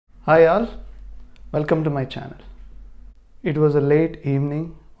Hi all, welcome to my channel. It was a late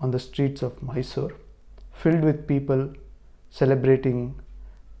evening on the streets of Mysore, filled with people celebrating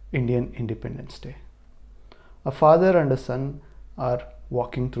Indian Independence Day. A father and a son are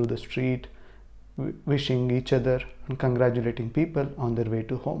walking through the street, wishing each other and congratulating people on their way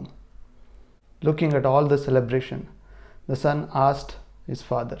to home. Looking at all the celebration, the son asked his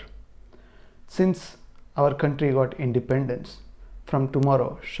father, "Since our country got independence, from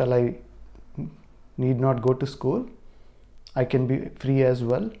tomorrow shall I need not go to school? I can be free as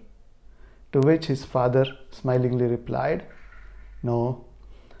well?" To which his father smilingly replied, "No,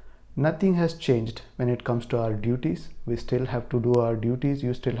 nothing has changed when it comes to our duties. We still have to do our duties.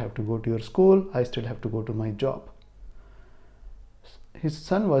 You still have to go to your school. I still have to go to my job." His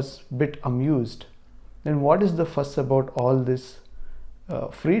son was a bit amused. Then what is the fuss about all this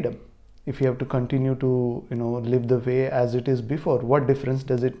freedom? If you have to continue to live the way as it is before, what difference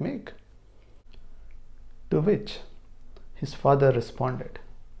does it make? To which his father responded,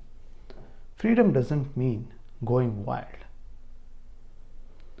 "Freedom doesn't mean going wild.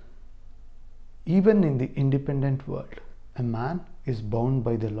 Even in the independent world, a man is bound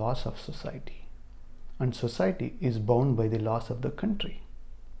by the laws of society, and society is bound by the laws of the country.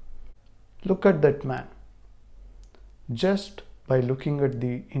 Look at that man. Just by looking at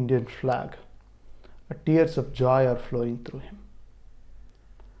the Indian flag, tears of joy are flowing through him.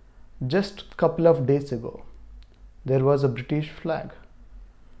 Just a couple of days ago, there was a British flag,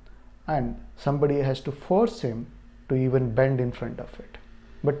 and somebody has to force him to even bend in front of it.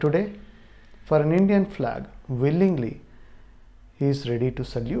 But today, for an Indian flag, willingly, he is ready to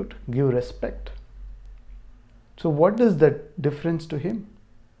salute, give respect. So what is that difference to him?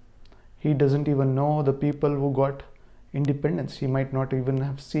 He doesn't even know the people who got independence. He might not even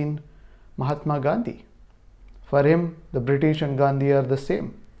have seen Mahatma Gandhi. For him, the British and Gandhi are the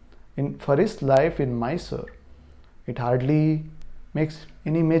same. For his life in Mysore, it hardly makes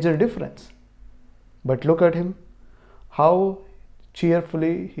any major difference. But look at him, how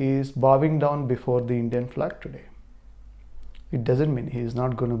cheerfully he is bowing down before the Indian flag today. It doesn't mean he is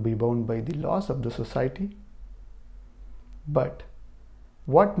not going to be bound by the laws of the society. But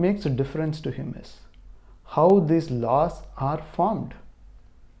what makes a difference to him is how these laws are formed.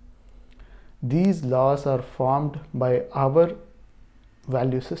 These laws are formed by our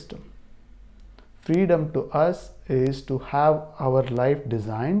value system. Freedom to us is to have our life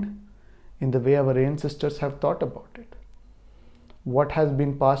designed in the way our ancestors have thought about it. What has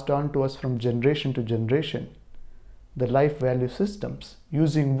been passed on to us from generation to generation, the life value systems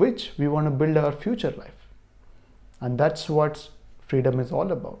using which we want to build our future life. And that's what freedom is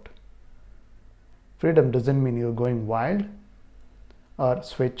all about. Freedom doesn't mean you're going wild or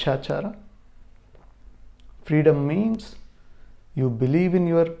swechachara. Freedom means you believe in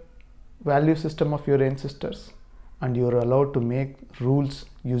your value system of your ancestors and you're allowed to make rules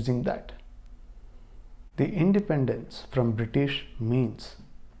using that. The independence from British means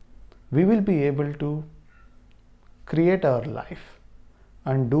we will be able to create our life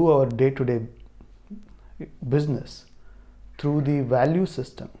and do our day-to-day business through the value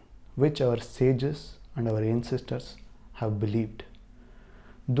system which our sages and our ancestors have believed.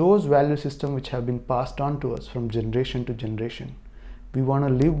 Those value systems which have been passed on to us from generation to generation, we want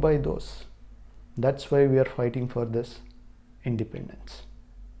to live by those. That's why we are fighting for this independence.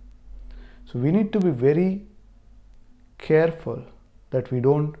 So we need to be very careful that we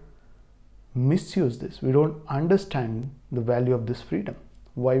don't misuse this. We don't understand the value of this freedom,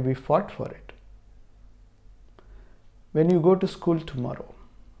 why we fought for it. When you go to school tomorrow,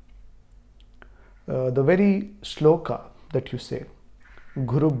 the very shloka that you say,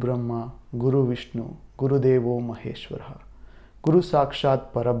 Guru Brahma, Guru Vishnu, Guru Devo Maheshwara, Guru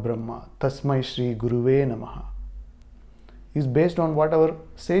Sakshat Parabrahma, Tasmai Shri Guruve Namaha, is based on what our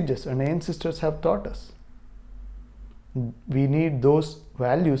sages and ancestors have taught us. We need those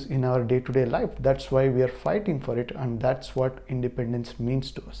values in our day-to-day life. That's why we are fighting for it, and that's what independence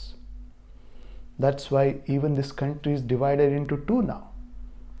means to us. That's why even this country is divided into two now,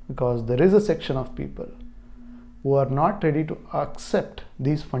 because there is a section of people who are not ready to accept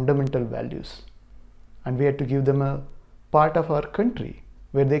these fundamental values, and we have to give them a part of our country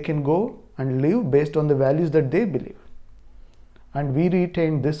where they can go and live based on the values that they believe. And we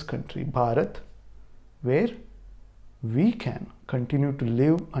retain this country, Bharat, where we can continue to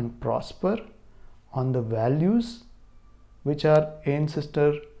live and prosper on the values which our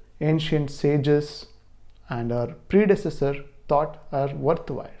ancient sages and our predecessor thought are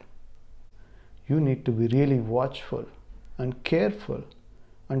worthwhile. You need to be really watchful and careful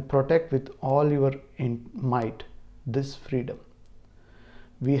and protect with all your might this freedom.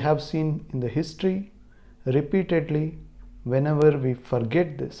 We have seen in the history repeatedly, whenever we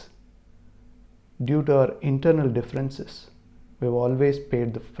forget this, due to our internal differences, we've always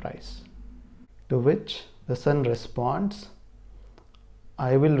paid the price. To which the son responds,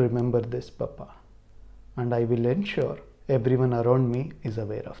 I will remember this, Papa, and I will ensure everyone around me is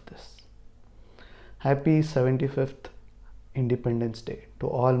aware of this. Happy 75th Independence Day to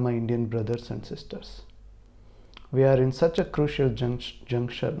all my Indian brothers and sisters. We are in such a crucial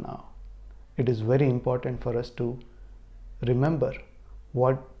juncture now. It is very important for us to remember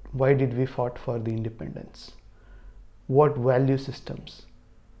why did we fought for the independence, what value systems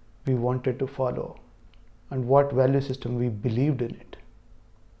we wanted to follow, and what value system we believed in it.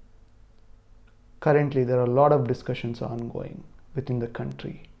 Currently, there are a lot of discussions ongoing within the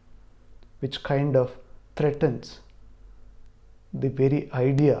country, which kind of threatens the very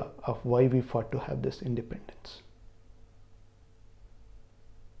idea of why we fought to have this independence.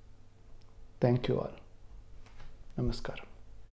 Thank you all. Namaskaram.